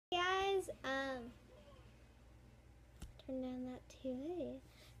TV.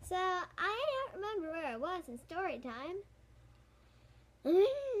 So I don't remember where I was in story time.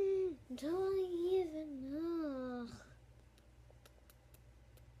 Don't even know.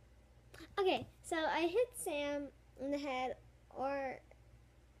 Okay, so I hit Sam in the head or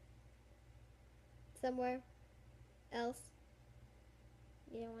somewhere else.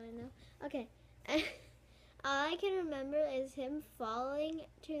 You don't want to know? Okay. All I can remember is him falling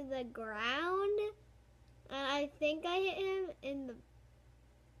to the ground. And I think I hit him in the...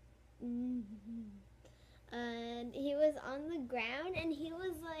 And he was on the ground and he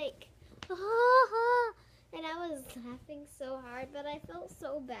was like... And I was laughing so hard, but I felt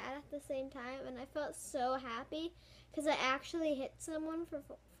so bad at the same time. And I felt so happy because I actually hit someone for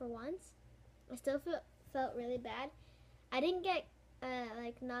once. I still felt really bad. I didn't get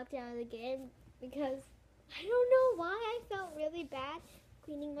knocked out of the game because I don't know why I felt really bad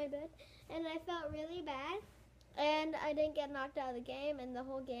cleaning my bed, and I felt really bad, and I didn't get knocked out of the game. And the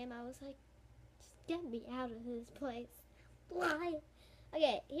whole game I was like, just get me out of this place. Why?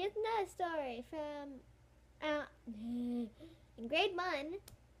 Okay, here's another story from in grade 1.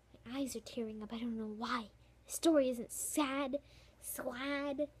 My eyes are tearing up. I don't know why. The story isn't sad,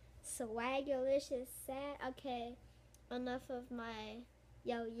 swagalicious, sad. Okay, enough of my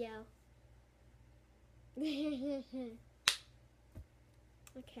yo.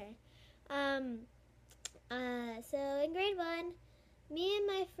 Okay. So in grade 1, me and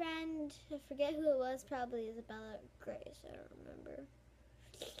my friend, I forget who it was, probably Isabella or Grace, I don't remember.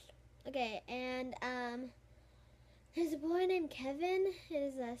 Okay, and there's a boy named Kevin, and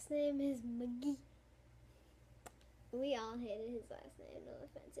his last name is McGee. We all hated his last name, no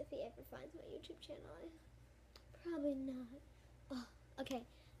offense if he ever finds my YouTube channel. Probably not. Oh, okay,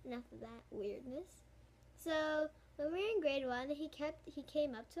 enough of that weirdness. So when we were in grade 1, he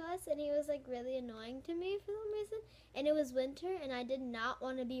came up to us and he was like really annoying to me for some reason. And it was winter and I did not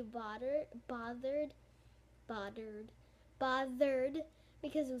want to be bothered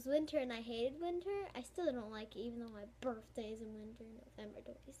because it was winter and I hated winter. I still don't like it even though my birthday is in winter, November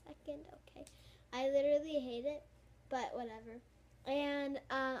 22nd. Okay, I literally hate it, but whatever. And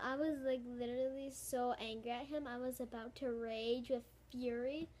I was like literally so angry at him. I was about to rage with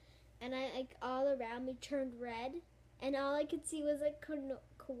fury. And I like all around me turned red, and all I could see was like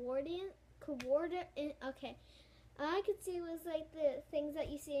okay. All I could see was like the things that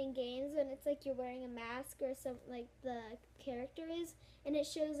you see in games when it's like you're wearing a mask or something, like the character is, and it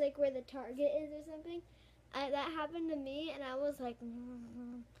shows like where the target is or something. That happened to me, and I was like,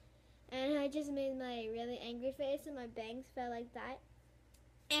 and I just made my really angry face, and my bangs fell like that,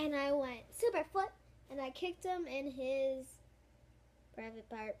 and I went super foot, and I kicked him in his private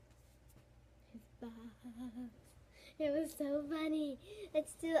part. It was so funny. I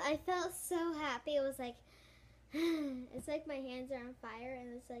felt so happy. It was like, it's like my hands are on fire,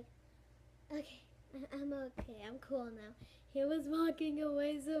 and it's like, okay, I'm okay. I'm cool now. He was walking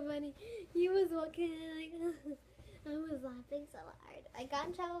away so funny. He was walking like, I was laughing so hard. I got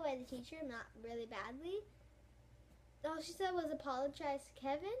in trouble by the teacher, not really badly. All she said was apologize to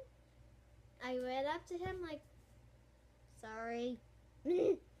Kevin. I went up to him like, sorry.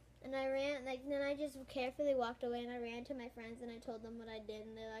 And I ran, then I just carefully walked away, and I ran to my friends, and I told them what I did,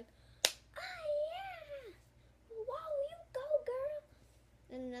 and they're like, oh yeah, whoa, you go, girl.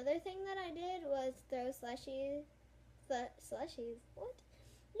 And another thing that I did was throw slushies, what?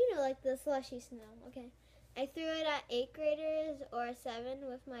 You know, like the slushy snow, okay. I threw it at 8th graders or 7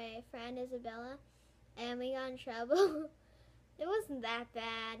 with my friend Isabella, and we got in trouble. It wasn't that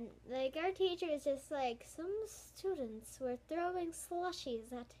bad. Like, our teacher was just like, some students were throwing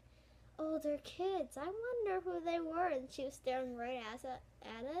slushies at older kids. I wonder who they were. And she was staring right at us.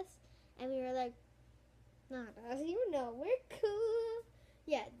 And we were like, not us. You know, we're cool.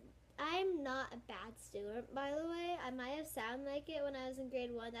 Yeah, I'm not a bad student, by the way. I might have sounded like it when I was in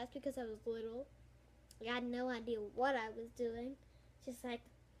grade 1. That's because I was little. I had no idea what I was doing. Just like,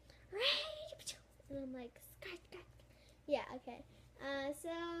 and I'm like, skirt. Yeah, okay. So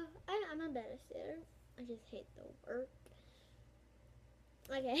I'm a better student. I just hate the work.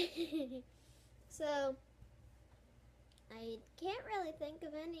 Okay. So I can't really think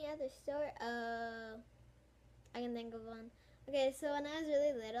of any other story. I can think of one. Okay, so when I was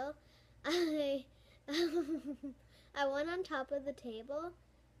really little, I went on top of the table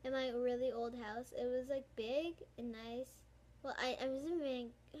in my really old house. It was like big and nice. Well, I was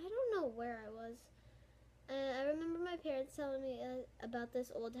in I don't know where I was. I remember my parents telling me about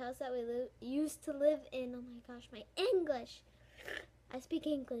this old house that we used to live in. Oh my gosh, my English. I speak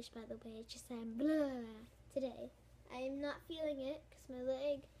English, by the way. It's just I'm blah today. I am not feeling it because my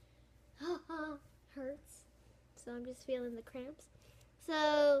leg hurts. so I'm just feeling the cramps.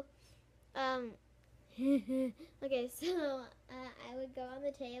 So, okay, so I would go on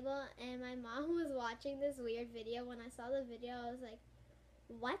the table, and my mom was watching this weird video. When I saw the video, I was like,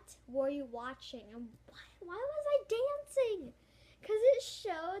 what were you watching? And why was I dancing? Because it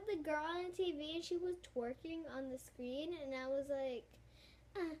showed the girl on TV, and she was twerking on the screen, and I was like,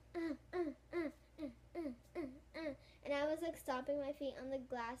 and I was like stomping my feet on the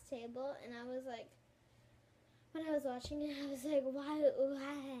glass table, and I was like, when I was watching it, I was like, why?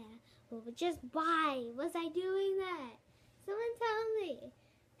 Just why was I doing that? Someone tell me.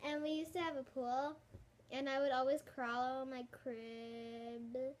 And we used to have a pool, and I would always crawl out of my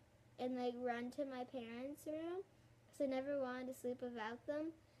crib and like run to my parents' room, because I never wanted to sleep without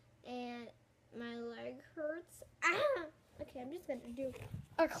them, and my leg hurts. Ah! Okay, I'm just gonna do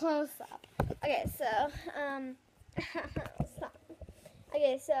a close up. Okay, so stop.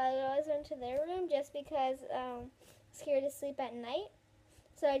 Okay, so I always went to their room just because scared to sleep at night.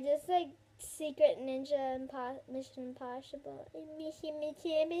 So I just like secret ninja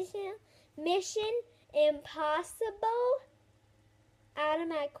Mission Impossible out of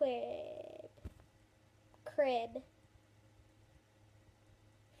my crib.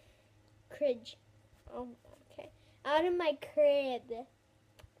 Oh, okay. Out of my crib.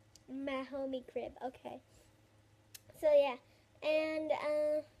 My homie crib. Okay. So yeah. And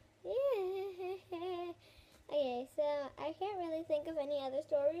yeah. Okay, so I can't really think of any other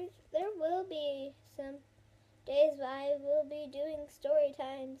stories. There will be some days where I will be doing story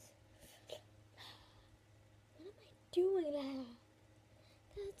times. What am I doing now?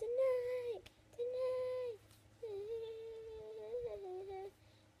 Tonight.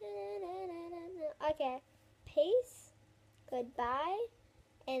 Okay. Peace. Goodbye.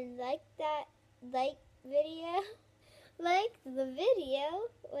 And like video. Like the video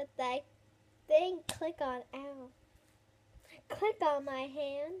with that thing. Click on my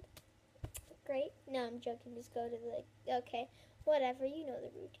hand. Great. No, I'm joking. Just go to the, okay, whatever, you know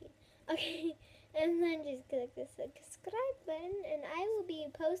the routine. Okay, and then just click the subscribe button, and I will be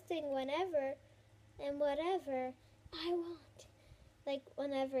posting whenever and whatever I want. Like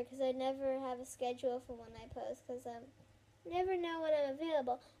whenever, because I never have a schedule for when I post, because I never know when I'm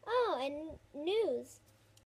available. Oh, and news.